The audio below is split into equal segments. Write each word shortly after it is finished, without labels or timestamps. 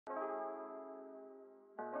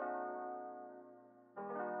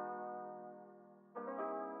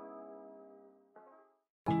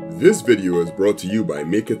This video is brought to you by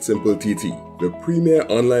makeITsimpleTT, the premier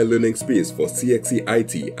online learning space for CSEC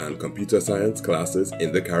IT and computer science classes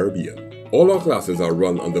in the Caribbean. All our classes are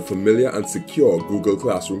run on the familiar and secure Google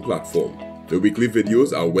Classroom platform. The weekly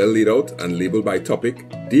videos are well laid out and labeled by topic,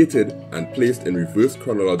 dated, and placed in reverse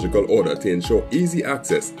chronological order to ensure easy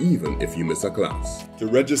access even if you miss a class. To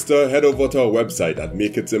register, head over to our website at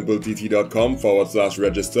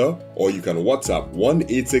makeITsimpleTT.com/register, or you can WhatsApp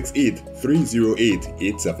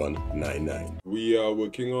 1-868-308-8799. We are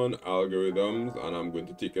working on algorithms, and I'm going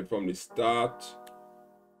to take it from the start,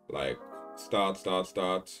 like start,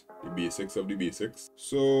 the basics of the basics.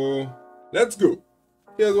 So let's go.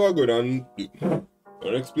 Here's what I'm going to do. I'm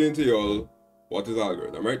going to explain to y'all what is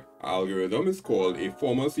algorithm, right? Algorithm is called a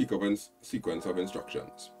formal sequence of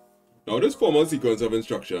instructions. Now this formal sequence of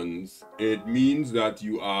instructions, it means that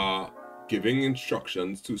you are giving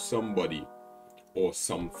instructions to somebody or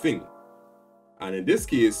something. And in this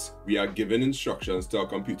case, we are giving instructions to a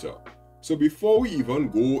computer. So before we even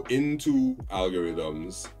go into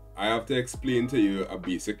algorithms, I have to explain to you a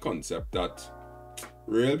basic concept that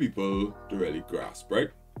real people don't really grasp, right?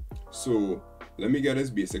 So let me get this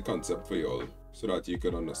basic concept for y'all so that you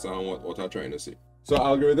can understand what I'm trying to say. So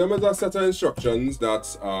algorithm is a set of instructions that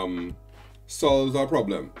solves a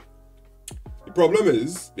problem. The problem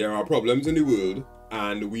is there are problems in the world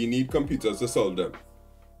and we need computers to solve them.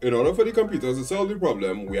 In order for the computers to solve the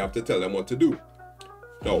problem, we have to tell them what to do.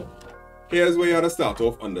 Now, here's where you have to start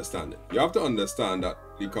off understanding. You have to understand that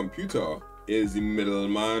the computer is the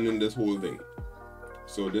middleman in this whole thing.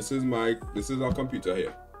 So this is our computer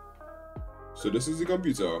here. So this is the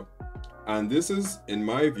computer, and this is, in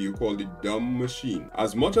my view, called the dumb machine.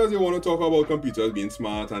 As much as you want to talk about computers being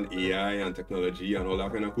smart and AI and technology and all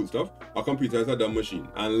that kind of cool stuff, a computer is a dumb machine.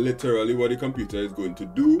 And literally what the computer is going to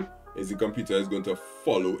do is the computer is going to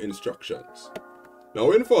follow instructions.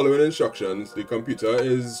 Now in following instructions, the computer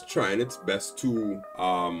is trying its best to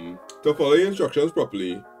follow the instructions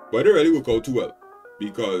properly, but it really work out too well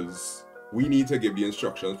because we need to give the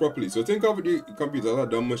instructions properly. So think of the computer as a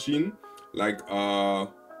dumb machine, like a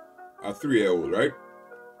 3-year-old, right?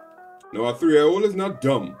 Now a 3-year-old is not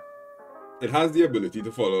dumb. It has the ability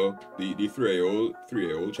to follow, the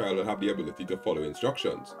 3-year-old child will have the ability to follow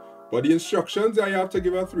instructions. But the instructions that you have to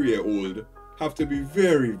give a 3-year-old have to be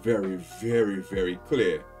very, very, very, very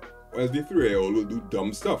clear, or else the 3-year-old will do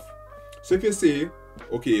dumb stuff. So if you say,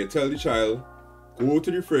 okay, you tell the child, go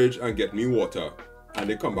to the fridge and get me water, and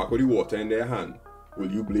they come back with the water in their hand, will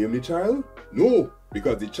you blame the child? No,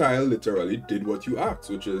 because the child literally did what you asked,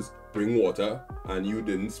 which is bring water, and you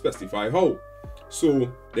didn't specify how. So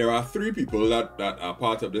there are 3 people that are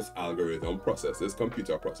part of this algorithm process, this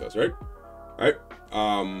computer process, right?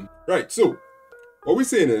 Right, so what we're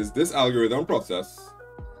saying is this algorithm process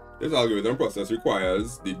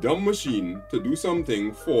requires the dumb machine to do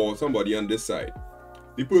something for somebody on this side.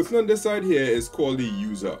 The person on this side here is called the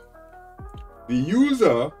user. The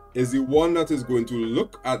user is the one that is going to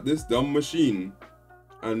look at this dumb machine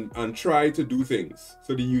and try to do things.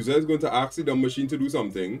 So the user is going to ask the dumb machine to do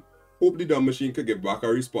something, hope the dumb machine could give back a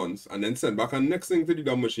response, and then send back a next thing to the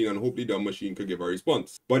dumb machine and hope the dumb machine could give a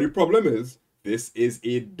response. But the problem is, this is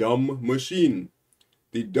a dumb machine.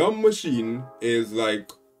 The dumb machine is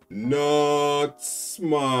like not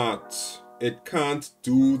smart. It can't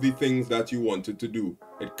do the things that you want it to do.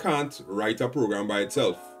 It can't write a program by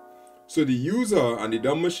itself. So the user and the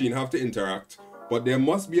dumb machine have to interact, but there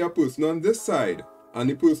must be a person on this side. And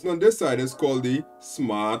the person on this side is called the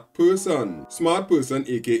smart person. Smart person,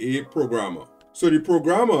 aka programmer. So the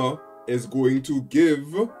programmer is going to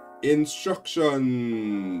give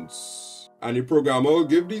instructions. And the programmer will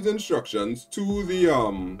give these instructions to the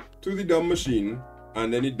dumb machine,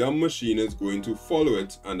 and then the dumb machine is going to follow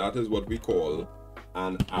it, and that is what we call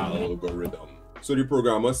an algorithm. So the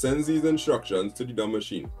programmer sends these instructions to the dumb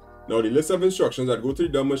machine. Now the list of instructions that go to the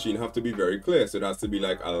dumb machine have to be very clear. So it has to be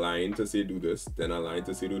like a line to say do this, then a line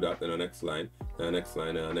to say do that, then a next line, then a next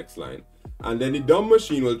line, and a next line. And then the dumb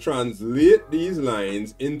machine will translate these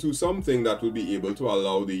lines into something that will be able to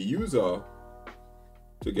allow the user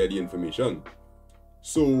to get the information.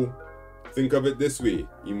 So think of it this way.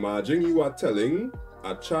 Imagine you are telling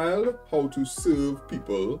a child how to serve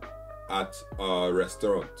people at a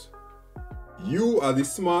restaurant. You are the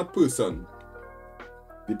smart person,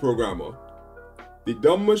 the programmer. The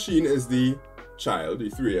dumb machine is the child,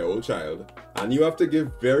 the 3-year-old child, and you have to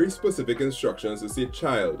give very specific instructions to say,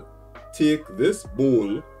 child, take this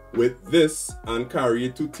bowl with this and carry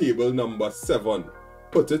it to table number 7.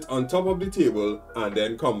 Put it on top of the table and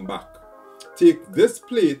then come back. Take this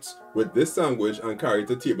plate with this sandwich and carry it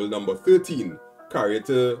to table number 13. Carry it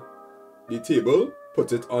to the table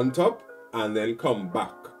put it on top, and then come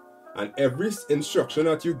back. And every instruction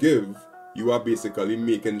that you give, you are basically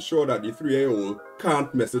making sure that the 3-year-old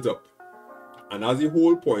can't mess it up. And that's the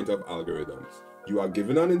whole point of algorithms. You are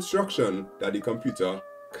given an instruction that the computer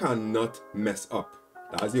cannot mess up.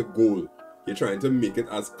 That's your goal. You're trying to make it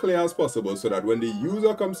as clear as possible so that when the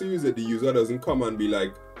user comes to use it, the user doesn't come and be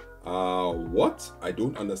like, what? I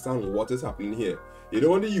don't understand what is happening here. You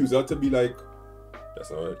don't want the user to be like, that's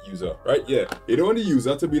not a user, right? Yeah. You don't want the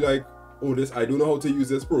user to be like, oh, I don't know how to use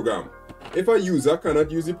this program. If a user cannot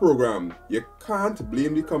use the program, you can't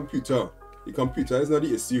blame the computer. The computer is not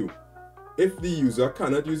the issue. If the user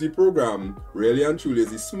cannot use the program, really and truly,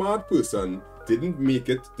 the smart person didn't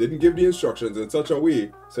give the instructions in such a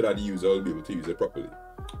way so that the user will be able to use it properly.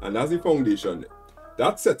 And that's the foundation.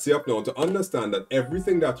 That sets you up now to understand that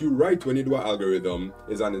everything that you write when you do an algorithm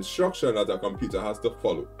is an instruction that a computer has to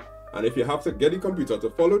follow. And if you have to get the computer to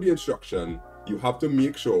follow the instruction, you have to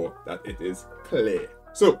make sure that it is clear.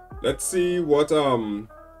 So let's see what an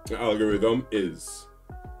algorithm is.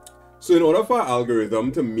 So in order for an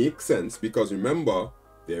algorithm to make sense, because remember,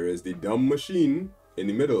 there is the dumb machine in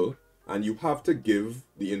the middle, and you have to give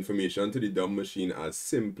the information to the dumb machine as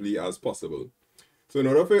simply as possible. So in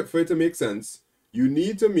order for it to make sense, you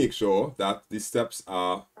need to make sure that the steps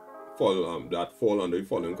fall under the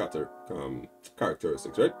following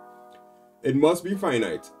characteristics, right? It must be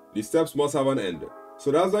finite. The steps must have an end.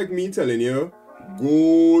 So that's like me telling you,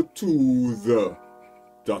 go to the ...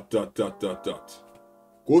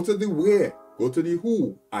 Go to the where? Go to the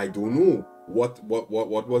who? I don't know. What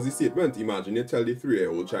was the statement? Imagine you tell the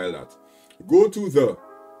 3-year-old child that. Go to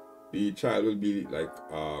the child will be like,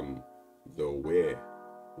 the where.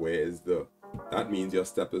 Where is the? That means your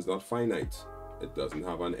step is not finite. It doesn't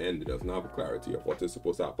have an end. It doesn't have a clarity of what is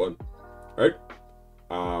supposed to happen. Right?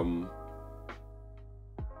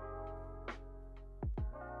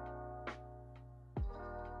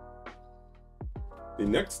 The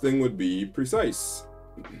next thing would be precise.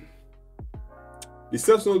 The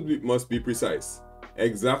steps must be precise.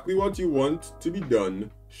 Exactly what you want to be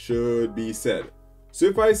done should be said. So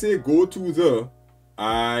if I say go to the,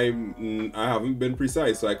 I haven't been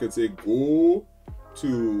precise, so I could say go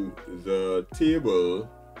to the table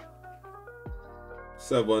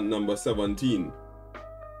number 17.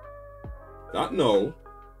 That now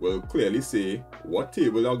will clearly say what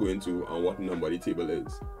table you're going to and what number the table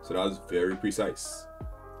is. So that's very precise.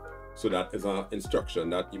 So that is an instruction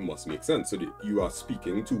that it must make sense. So you are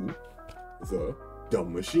speaking to the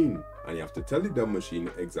dumb machine, and you have to tell the dumb machine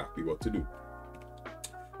exactly what to do.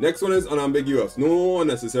 Next one is unambiguous. No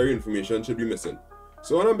unnecessary information should be missing.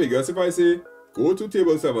 So unambiguous, if I say go to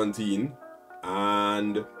table 17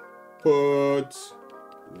 and put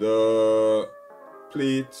the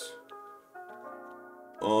plate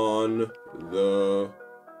on the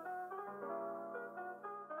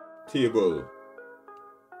table,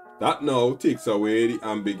 that now takes away the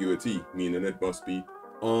ambiguity, meaning it must be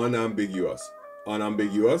unambiguous.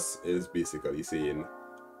 Unambiguous is basically saying,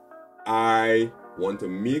 I want to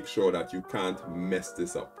make sure that you can't mess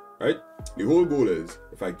this up, right? The whole goal is,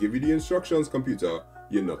 if I give you the instructions, computer,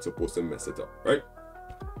 you're not supposed to mess it up, right?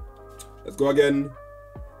 Let's go again.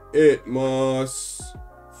 It must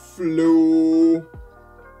flow.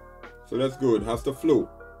 So that's good, it has to flow.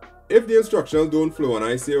 If the instructions don't flow and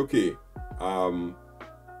I say, okay,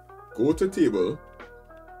 go to table,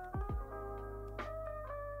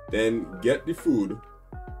 then get the food,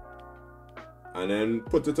 and then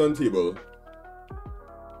put it on table,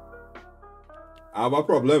 I have a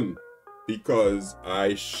problem, because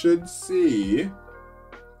I should say,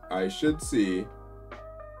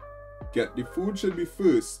 get the food should be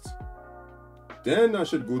first, then I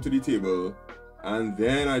should go to the table, and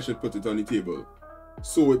then I should put it on the table,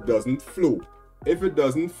 so it doesn't flow. If it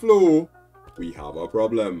doesn't flow, we have a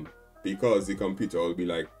problem, because the computer will be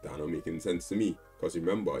like, that's not making sense to me. Because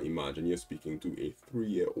remember, imagine you're speaking to a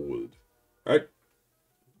 3-year-old, right?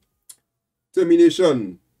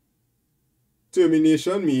 Termination.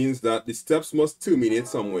 Termination means that the steps must terminate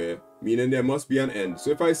somewhere, meaning there must be an end.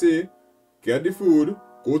 So if I say, get the food,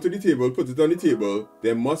 go to the table, put it on the table,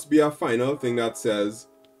 there must be a final thing that says,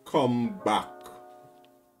 come back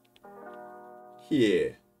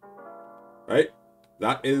here, right?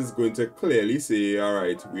 That is going to clearly say, all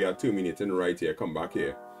right, we are terminating right here, come back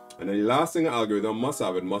here. And then the last thing an algorithm must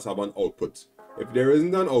have, it must have an output. If there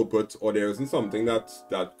isn't an output, or there isn't something that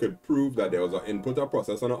could prove that there was an input or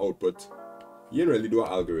process and an output, you didn't really do an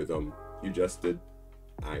algorithm. You just did,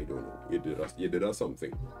 I don't know, you did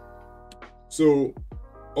something. So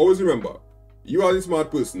always remember, you are the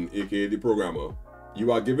smart person, aka the programmer.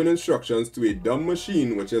 You are giving instructions to a dumb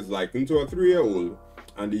machine, which is likened to a 3-year-old,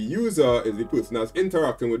 and the user is the person that's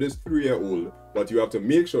interacting with this 3-year-old, but you have to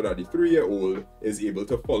make sure that the 3-year-old is able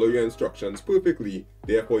to follow your instructions perfectly.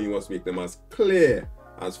 Therefore, you must make them as clear,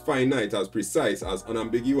 as finite, as precise, as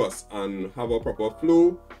unambiguous, and have a proper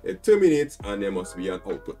flow. It terminates, and there must be an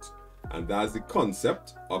output. And that's the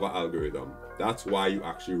concept of an algorithm. That's why you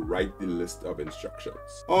actually write the list of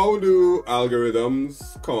instructions. How do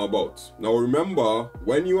algorithms come about? Now remember,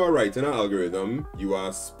 when you are writing an algorithm, you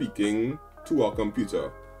are speaking to a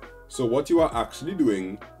computer. So what you are actually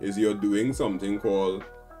doing is you're doing something called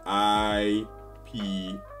I,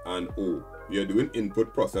 P, and O. You're doing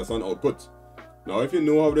input, process, and output. Now if you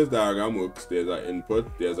know how this diagram works, there's an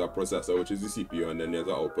input, there's a processor, which is the CPU, and then there's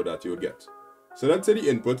an output that you'll get. So let's say the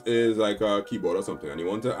input is like a keyboard or something, and you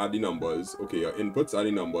want to add the numbers. Okay, your inputs are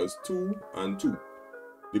the numbers 2 and 2.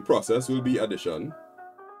 The process will be addition.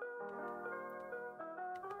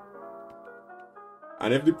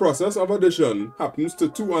 And if the process of addition happens to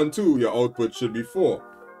 2 and 2, your output should be 4.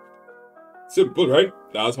 Simple, right?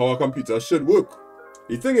 That's how a computer should work.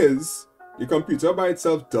 The thing is, the computer by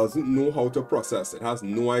itself doesn't know how to process. It has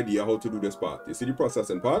no idea how to do this part. You see the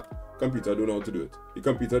processing part? Computer don't know how to do it. The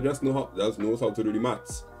computer just knows how to do the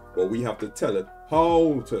maths. But we have to tell it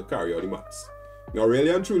how to carry out the maths. Now really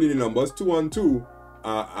and truly, the numbers 2 and 2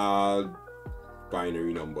 are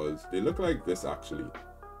binary numbers. They look like this actually.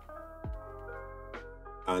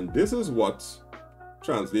 And this is what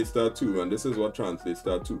translates to 2, and this is what translates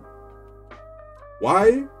to 2.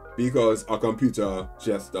 Why? Because a computer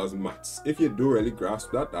just does maths. If you don't really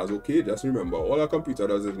grasp that, that's okay. Just remember, all a computer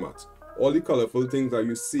does is maths. All the colorful things that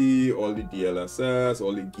you see, all the DLSS,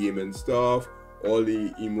 all the gaming stuff, all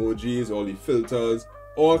the emojis, all the filters,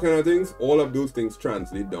 all kind of things, all of those things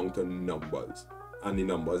translate down to numbers. And the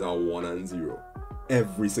numbers are 1 and 0.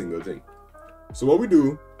 Every single thing. So what we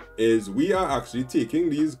do is we are actually taking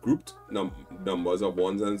these grouped numbers of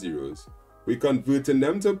 1s and 0s. We're converting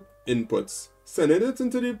them to inputs, sending it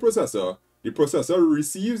into the processor. The processor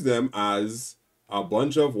receives them as a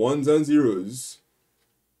bunch of 1s and 0s.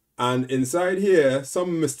 And inside here,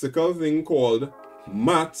 some mystical thing called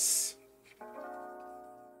maths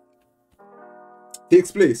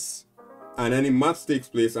takes place. And then the maths takes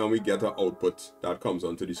place and we get an output that comes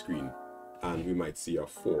onto the screen. And we might see a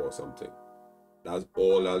 4 or something. That's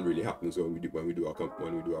all that really happens when we do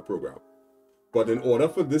a program. But in order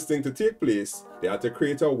for this thing to take place, they had to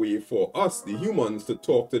create a way for us, the humans, to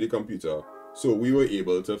talk to the computer. So we were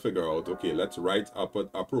able to figure out, okay, let's write up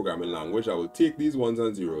a programming language that will take these 1s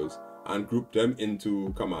and 0s and group them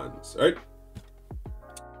into commands, right?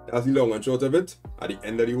 That's the long and short of it. At the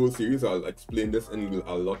end of the whole series, I'll explain this in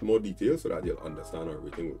a lot more detail so that you'll understand how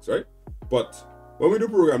everything works, right? But when we do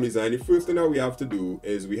program design, the first thing that we have to do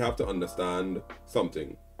is we have to understand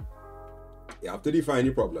something. You have to define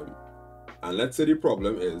the problem. And let's say the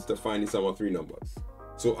problem is to find the sum of 3 numbers.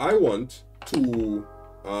 So I want to,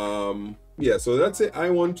 so let's say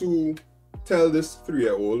I want to tell this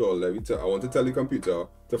 3-year-old, or I want to tell the computer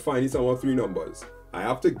to find the sum of 3 numbers. I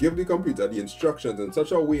have to give the computer the instructions in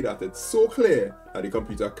such a way that it's so clear that the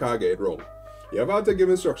computer can't get it wrong. You ever had to give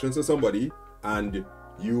instructions to somebody and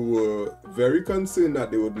you were very concerned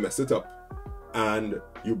that they would mess it up, and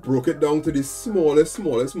you broke it down to the smallest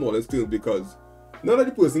things, because not that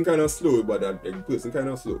the person kind of slow, but that the person kind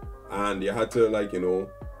of slow, and you had to, like, you know,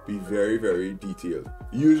 be very, very detailed.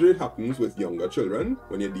 Usually it happens with younger children.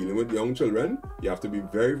 When you're dealing with young children, you have to be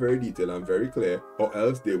very, very detailed and very clear, or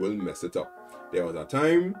else they will mess it up. There was a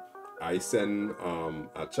time I sent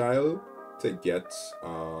a child to get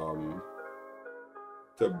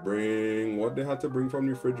to bring what they had to bring from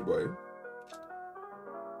the fridge, boy.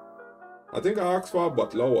 I think I asked for a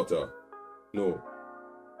bottle of water. No.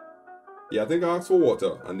 Yeah, I think I asked for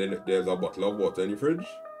water, and then there's a bottle of water in the fridge.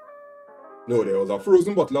 No, there was a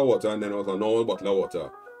frozen bottle of water, and then there was a normal bottle of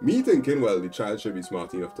water. Me thinking, well, the child should be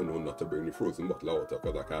smart enough to know not to bring the frozen bottle of water,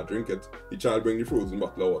 because I can't drink it. The child bring the frozen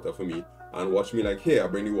bottle of water for me, and watch me like, here, I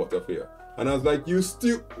bring the water for you. And I was like, you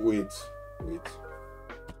wait.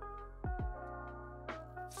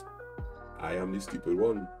 I am the stupid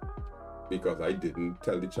one, because I didn't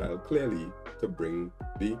tell the child clearly to bring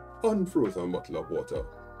the unfrozen bottle of water.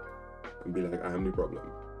 And be like, I am the problem.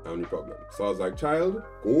 So I was like, child,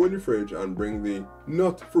 go in the fridge and bring the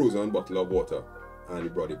not frozen bottle of water. And he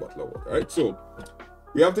brought the bottle of water, right? So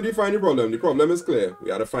we have to define the problem. The problem is clear. We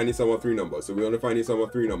have to find the sum of 3 numbers. So we want to find the sum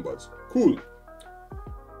of 3 numbers. Cool.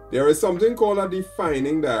 There is something called a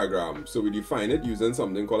defining diagram. So we define it using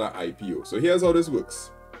something called an IPO. So here's how this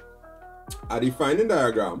works. A defining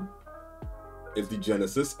diagram is the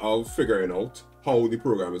genesis of figuring out how the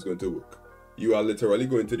program is going to work. you are literally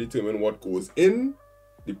going to determine what goes in,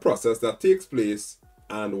 the process that takes place,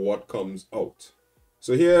 and what comes out.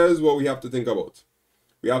 So here's what we have to think about.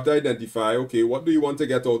 We have to identify, okay, what do you want to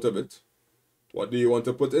get out of it? What do you want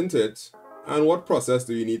to put into it? And what process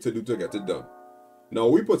do you need to do to get it done? Now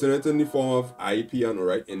we put it in the form of IP and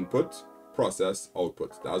right input, process,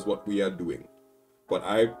 output. That's what we are doing. But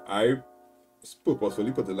I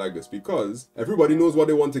purposefully put it like this because everybody knows what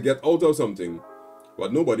they want to get out of something,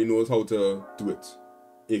 but nobody knows how to do it,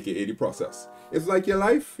 aka the process. It's like your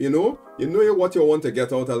life, you know what you want to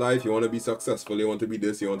get out of life. You want to be successful, you want to be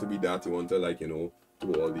this, you want to be that, you want to, like, do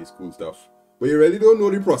all these cool stuff. But you really don't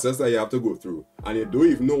know the process that you have to go through, and you don't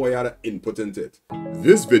even know what you have to input into it.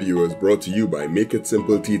 This video is brought to you by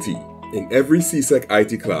makeITsimpleTT. In every CSEC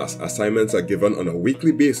IT class, assignments are given on a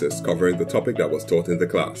weekly basis covering the topic that was taught in the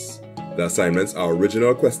class. The assignments are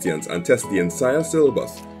original questions and test the entire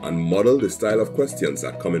syllabus and model the style of questions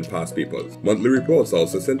that come in past papers. Monthly reports are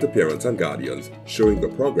also sent to parents and guardians showing the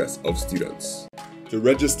progress of students. To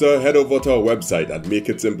register, head over to our website at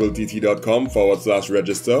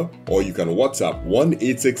makeITsimpleTT.com/register, or you can WhatsApp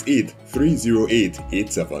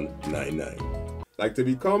 1-868-308-8799. Like to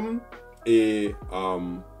become to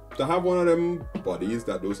have one of them bodies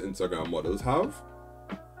that those Instagram models have.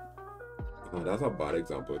 Oh, that's a bad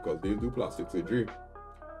example because they do plastic surgery.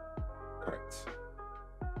 Alright.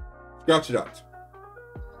 Scratch that.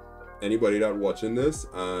 Anybody that watching this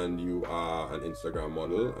and you are an Instagram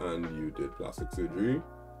model and you did plastic surgery,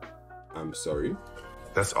 I'm sorry.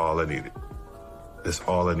 That's all I needed. That's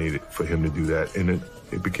all I needed for him to do that. And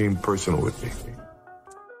it became personal with me.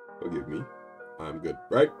 Forgive me. I'm good,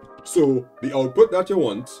 right? So the output that you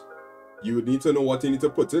want, you would need to know what you need to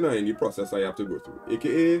put in and any process that you have to go through.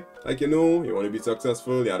 AKA, like, you want to be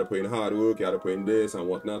successful, you have to put in hard work, you have to put in this and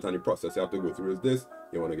whatnot, and the process you have to go through is this.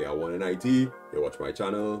 You want to get a 1 in IT, you watch my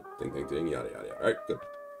channel, yada, yada, yada. Right, good.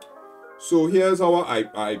 So here's how our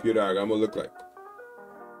IPO diagram will look like.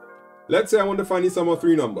 Let's say I want to find the sum of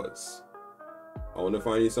 3 numbers. I want to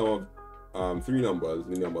find the sum of 3 numbers.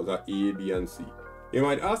 The numbers are A, B, and C. You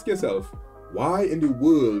might ask yourself, why in the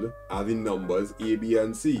world are the numbers A, B,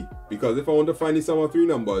 and C? Because if I want to find the sum of 3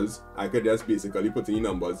 numbers, I could just basically put in the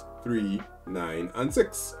numbers 3, 9, and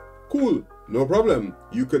 6. Cool, no problem.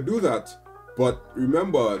 You could do that. But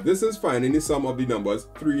remember, this is finding the sum of the numbers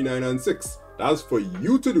 3, 9, and 6. That's for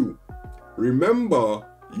you to do. Remember,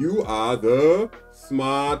 you are the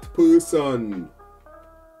smart person.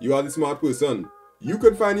 You are the smart person. You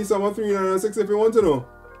could find the sum of 3, 9, and 6 if you want to know.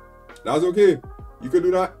 That's okay. You could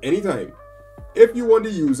do that anytime. If you want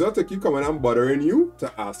the user to keep coming and bothering you to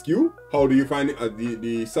ask you, how do you find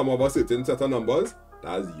the sum of a certain set of numbers?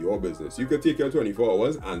 That's your business. You could take your 24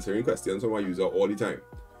 hours answering questions from a user all the time.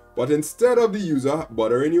 But instead of the user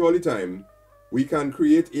bothering you all the time, we can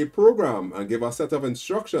create a program and give a set of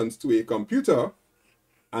instructions to a computer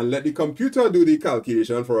and let the computer do the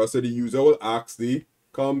calculation for us, so the user will ask the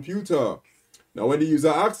computer. Now when the user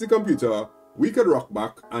asks the computer, we could rock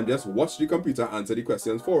back and just watch the computer answer the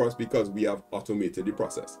questions for us because we have automated the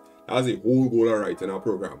process. That's the whole goal of writing our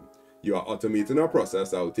program. You are automating a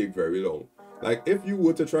process that will take very long. Like if you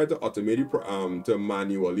were to try to automate to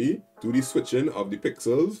manually do the switching of the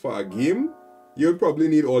pixels for a game, you'd probably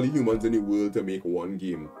need all the humans in the world to make one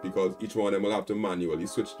game because each one of them will have to manually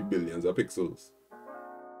switch the billions of pixels.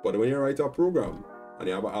 But when you write a program and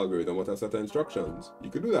you have an algorithm with a set of instructions, you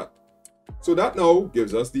could do that. So that now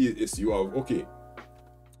gives us the issue of, okay,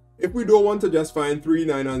 if we don't want to just find 3,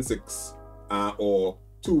 9, and 6, or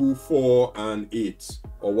 2, 4, and 8,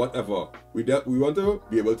 or whatever, we want to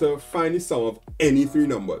be able to find the sum of any 3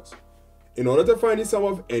 numbers. In order to find the sum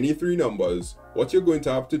of any 3 numbers, what you're going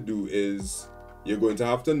to have to do is, you're going to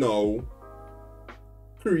have to now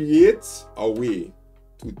create a way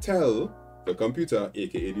to tell the computer,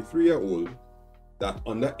 aka the 3-year-old, that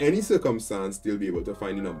under any circumstance, they'll be able to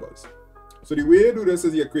find the numbers. So the way you do this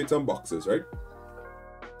is you create some boxes, right?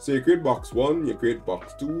 So you create box 1, you create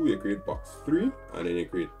box 2, you create box 3, and then you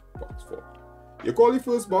create box 4. You call the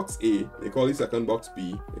first box A, you call the second box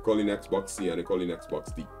B, you call the next box C, and you call the next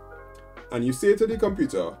box D. And you say to the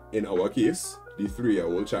computer, in our case, the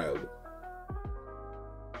 3-year-old child,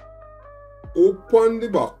 open the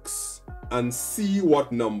box and see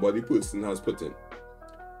what number the person has put in.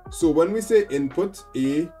 So when we say input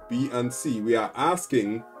A, B, and C, we are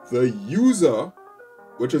asking the user,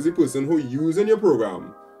 which is the person who using your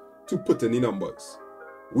program, to put in the numbers.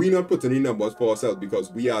 We not put any numbers for ourselves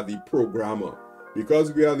because we are the programmer.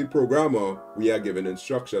 Because we are the programmer, we are giving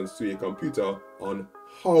instructions to a computer on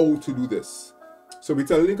how to do this. So we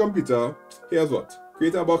tell the computer, here's what,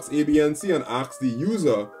 create a box A, B, and C and ask the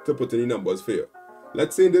user to put in the numbers for you.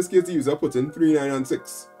 let's say in this case the user put in 3, 9, and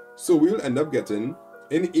 6. So we'll end up getting,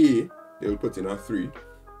 in A, they'll put in a 3.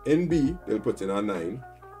 In B, they'll put in a 9.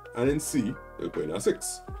 And in C, they'll put in a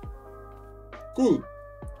 6. Cool.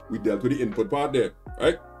 We dealt with the input part there,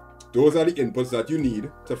 right? Those are the inputs that you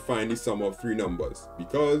need to find the sum of 3 numbers,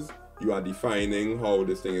 because you are defining how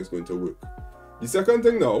this thing is going to work. The second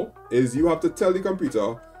thing now is you have to tell the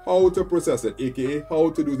computer how to process it, aka how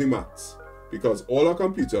to do the maths. Because all our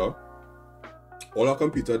computer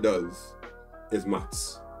does is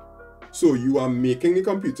maths. So you are making the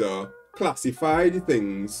computer classify the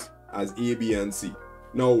things as A, B, and C.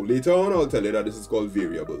 Now later on I'll tell you that this is called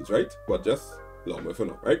variables, right? But just allow me for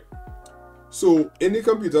now, right? So in the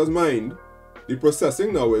computer's mind, the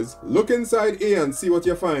processing now is look inside A and see what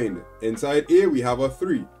you find. Inside A we have a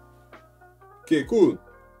 3. Okay, cool.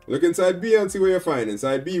 Look inside B and see what you find.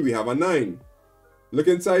 Inside B we have a 9. Look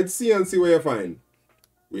inside C and see what you find.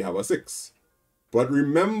 We have a 6. But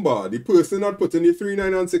remember, the person that put in the 3,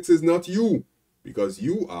 9, and 6 is not you, because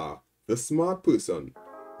you are the smart person.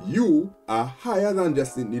 You are higher than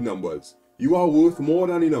just the numbers. You are worth more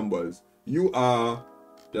than the numbers. You are,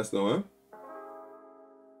 just now,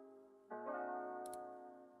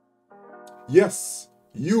 Yes,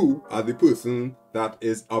 you are the person that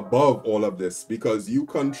is above all of this, because you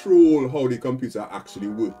control how the computer actually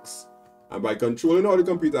works. And by controlling how the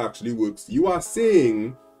computer actually works, you are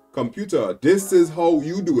saying, computer, this is how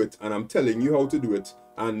you do it, and I'm telling you how to do it,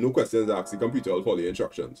 and no questions asked, the computer will follow your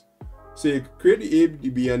instructions. So you create the A, the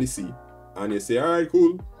B, and the C, and you say, alright,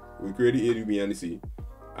 cool, we create the A, the B, and the C.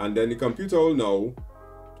 And then the computer will know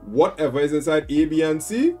whatever is inside A, B, and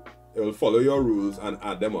C, it will follow your rules and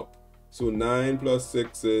add them up. So 9 plus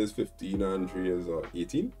 6 is 15 and 3 is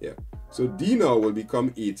 18. Yeah. So D now will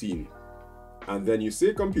become 18. And then you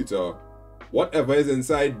say, computer, whatever is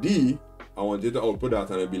inside D, I want you to output that,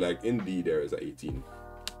 and it'll be like, in D there is a 18.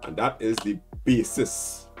 And that is the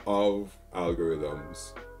basis of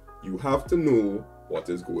algorithms. You have to know what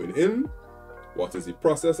is going in, what is the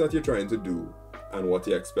process that you're trying to do, and what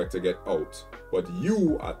you expect to get out. But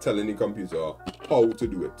you are telling the computer how to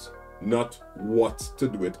do it, not what to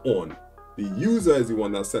do it on. The user is the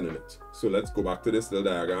one that's sending it. So let's go back to this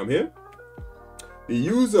little diagram here. The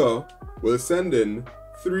user will send in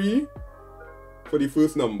 3 for the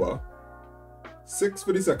first number, 6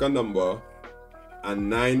 for the second number, and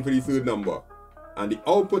 9 for the third number. And the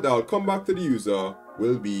output that will come back to the user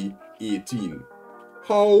will be 18.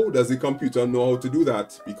 How does the computer know how to do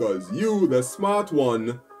that? Because you, the smart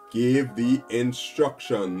one, gave the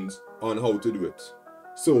instructions on how to do it.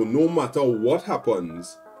 So no matter what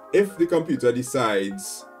happens, if the computer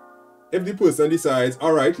decides, if the person decides,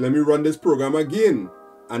 alright, let me run this program again,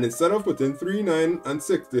 and instead of putting 3, 9, and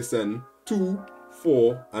 6, they send 2,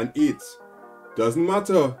 4, and 8. Doesn't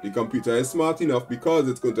matter, the computer is smart enough, because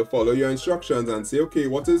it's going to follow your instructions and say, okay,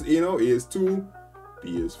 what is A now? A is 2,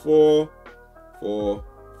 B is 4,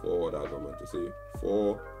 what else I meant to say,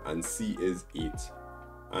 4, and C is 8. And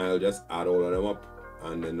I'll just add all of them up,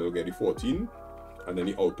 and then we'll get the 14, and then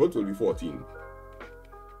the output will be 14.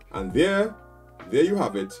 And there you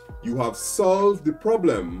have it. You have solved the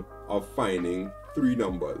problem of finding 3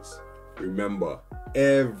 numbers. Remember,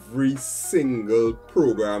 every single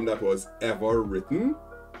program that was ever written,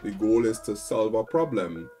 the goal is to solve a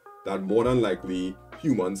problem that more than likely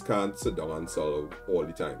humans can't sit down and solve all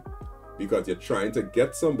the time. Because you're trying to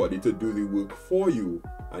get somebody to do the work for you,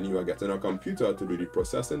 and you are getting a computer to do the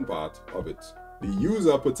processing part of it. The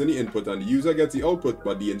user puts in the input and the user gets the output,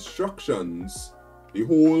 but the instructions, the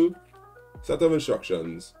whole set of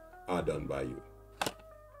instructions, are done by you.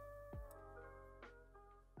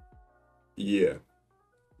 Yeah.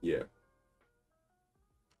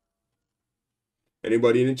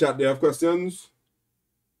 Anybody in the chat there have questions?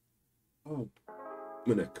 Oh,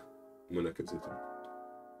 my neck is itching.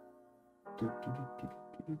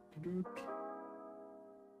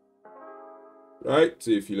 Right, so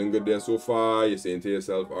you're feeling good there so far. You're saying to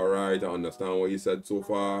yourself, alright, I understand what you said so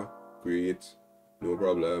far. Great, no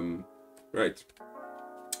problem. Right,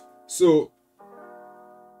 so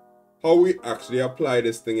how we actually apply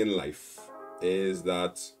this thing in life is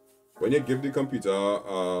that when you give the computer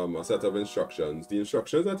a set of instructions, the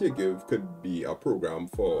instructions that you give could be a program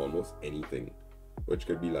for almost anything, which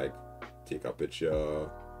could be like take a picture,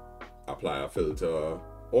 apply a filter,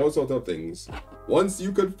 all sorts of things. Once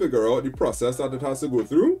you could figure out the process that it has to go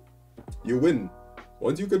through, you win.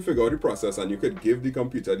 Once you could figure out the process and you could give the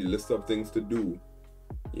computer the list of things to do,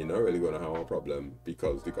 you're not really going to have a problem,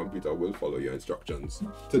 because the computer will follow your instructions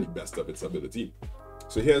to the best of its ability.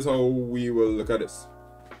 So here's how we will look at this.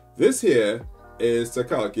 This here is to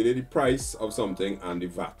calculate the price of something and the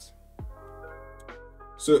VAT.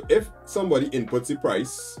 So if somebody inputs the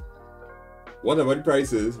price, whatever the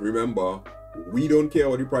price is, remember, we don't care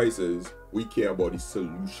what the price is, we care about the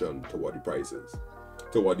solution to what the price is,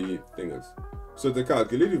 to what the thing is. So to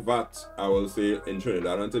calculate the VAT, I will say in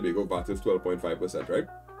Trinidad and Tobago, VAT is 12.5%, right?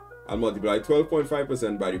 I'll multiply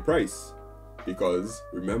 12.5% by the price, because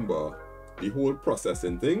remember, the whole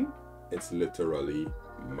processing thing, it's literally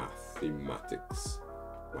mathematics.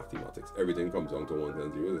 Everything comes down to ones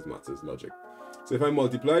and zeros. It's maths, it's logic. So if I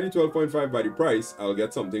multiply the 12.5 by the price, I'll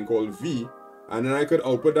get something called V, and then I could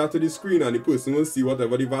output that to the screen and the person will see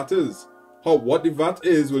whatever the VAT is. What the VAT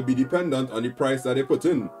is will be dependent on the price that they put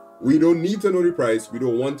in. We don't need to know the price, we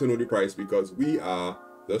don't want to know the price, because we are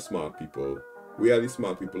the smart people. We are the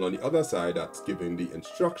smart people on the other side that's giving the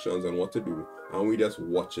instructions on what to do, and we just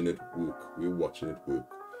watching it work. We're watching it work.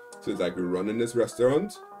 So it's like we're running this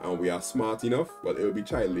restaurant and we are smart enough. Well, it'll be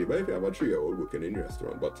child labor if you have a 3-year-old working in the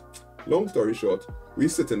restaurant. But long story short, we're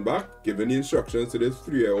sitting back, giving the instructions to this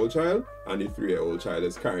 3-year-old child, and the 3-year-old child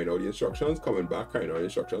is carrying out the instructions, coming back, carrying out the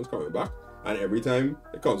instructions, coming back. And every time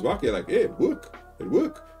it comes back, you're like, hey, it worked. It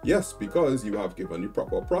worked. Yes, because you have given the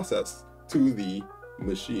proper process to the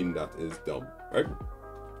machine that is dumb, right?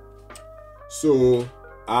 So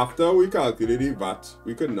after we calculate the VAT,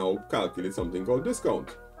 we could now calculate something called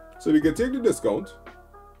discount. So we can take the discount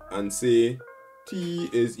and say T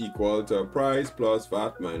is equal to price plus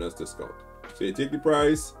VAT minus discount. So you take the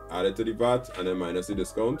price, add it to the VAT, and then minus the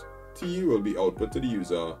discount. T will be output to the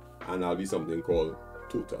user, and that'll be something called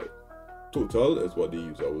total. Total is what the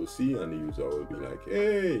user will see, and the user will be like,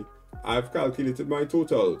 hey, I've calculated my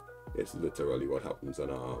total. It's literally what happens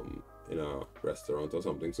in a restaurant or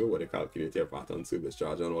something, so where they calculate your VAT and service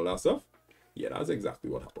charge and all that stuff. Yeah, that's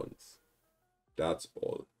exactly what happens. That's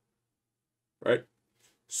all. Right?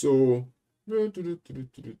 So, that is it,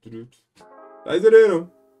 you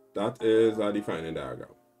know. That is a defining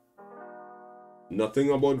diagram.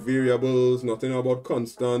 Nothing about variables, nothing about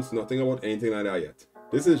constants, nothing about anything like that yet.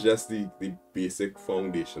 This is just the basic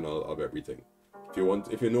foundational of everything.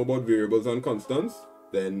 If you know about variables and constants,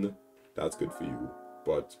 then that's good for you.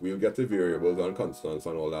 But we'll get to variables and constants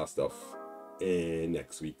and all that stuff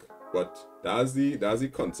next week. But that's the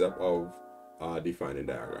concept of defining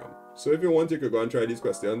diagram. So if you want, you could go and try these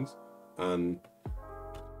questions and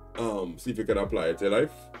see if you can apply it to your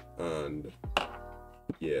life. And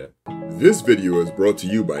yeah. This video is brought to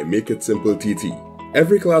you by makeITsimpleTT.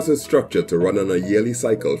 Every class is structured to run on a yearly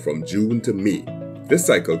cycle from June to May. This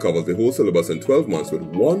cycle covers the whole syllabus in 12 months with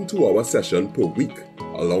 1 2-hour session per week,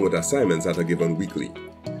 along with assignments that are given weekly.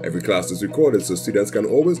 Every class is recorded so students can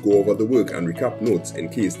always go over the work and recap notes in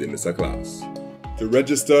case they miss a class. To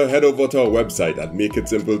register, head over to our website at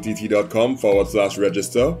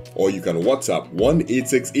makeITsimpleTT.com/register, or you can WhatsApp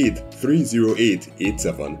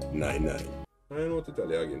 1-868-308-8799. I don't know what to tell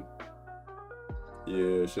you again.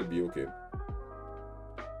 Yeah, it should be okay.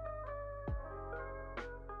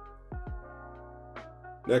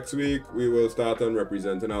 Next week, we will start on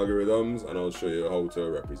representing algorithms, and I'll show you how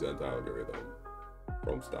to represent algorithm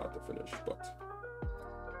from start to finish. But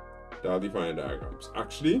that'll define diagrams.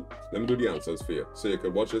 Actually, let me do the answers for you. So you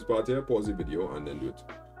can watch this part here, pause the video, and then do it.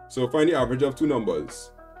 So find the average of two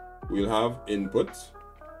numbers. We'll have input,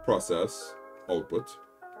 process, output.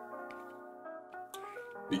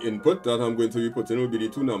 The input that I'm going to be putting will be the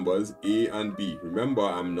two numbers A and B. Remember,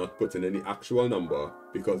 I'm not putting in the actual number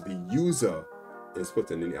because the user is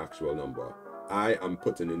putting in the actual number. I am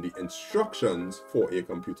putting in the instructions for a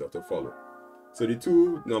computer to follow. So the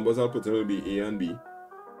two numbers I'll put in will be A and B.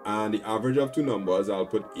 And the average of two numbers, I'll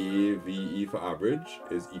put A, V, E for average,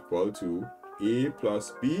 is equal to A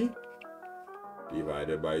plus B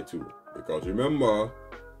divided by 2. Because remember,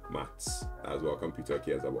 maths. That's what a computer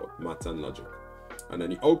cares about. Maths and logic. And then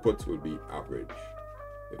the output will be average.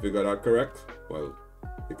 If you got that correct, well,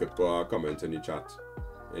 you could put a comment in the chat.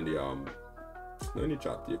 In the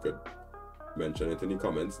chat, you could mention it in the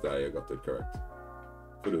comments that you got it correct.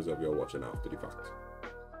 For those of you watching after the fact.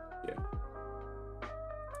 Yeah.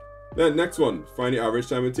 Then next one, find the average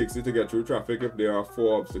time it takes you to get through traffic. If there are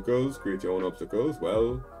 4 obstacles, create your own obstacles.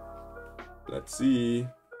 Well, let's see.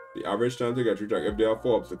 The average time to get through traffic, if there are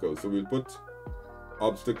 4 obstacles. So we'll put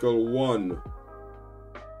obstacle 1,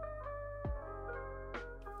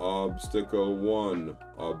 obstacle 1,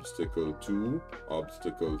 obstacle 2,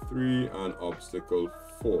 obstacle 3, and obstacle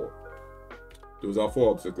 4. Those are 4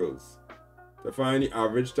 obstacles. To find the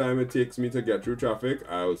average time it takes me to get through traffic,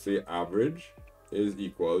 I will say average is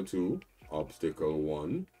equal to obstacle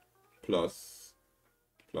 1 plus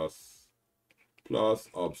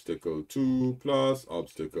obstacle 2 plus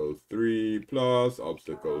obstacle 3 plus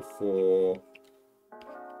obstacle 4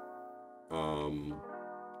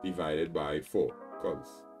 divided by 4, because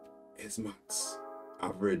it's max,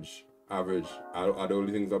 average. Add all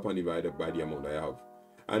the things up and divide it by the amount I have.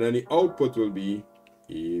 And then the output will be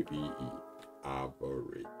AVE,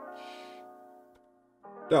 average.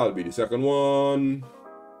 That'll be the second one.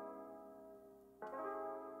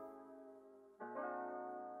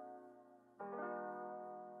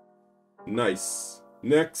 Nice.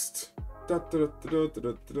 Next.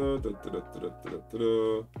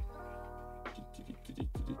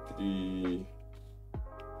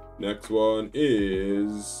 Next one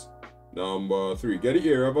is number 3. Get the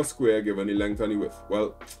area of a square given the length and the width.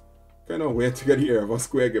 Well, kind of weird to get the area of a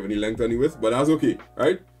square given the length and the width, but that's okay,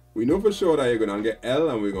 right? We know for sure that you're going to get L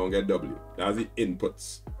and we're going to get W. That's the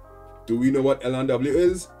inputs. Do we know what L and W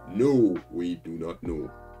is? No, we do not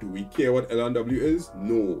know. Do we care what L and W is?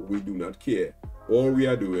 No, we do not care. All we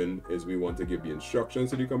are doing is we want to give the instructions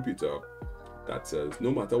to the computer that says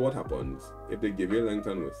no matter what happens, if they give you length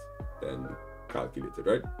and width, then calculate it,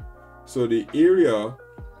 right? So the area,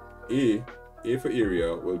 A for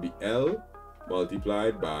area, will be L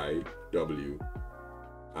multiplied by W,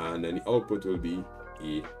 and then the output will be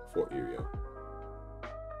A for area.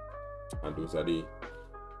 And those are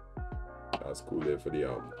that's cool there for the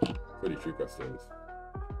 3 questions.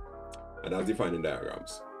 And that's the finding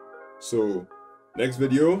diagrams. So next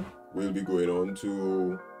video we'll be going on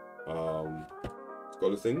to what's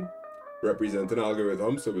called this thing, representing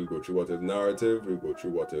algorithms. So we'll go through what is narrative, we'll go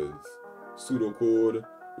through what is pseudocode,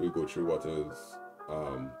 we'll go through what is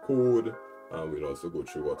code, and we'll also go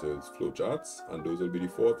through what is flowcharts. And those will be the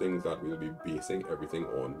 4 things that we'll be basing everything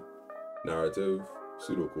on: narrative,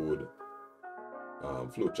 pseudocode,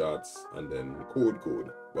 flowcharts, and then code.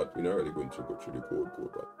 But we're not really going to go through the code,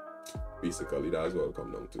 but basically that's what it'll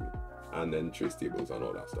come down to. And then trace tables and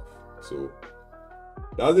all that stuff. So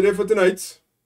that's it for tonight.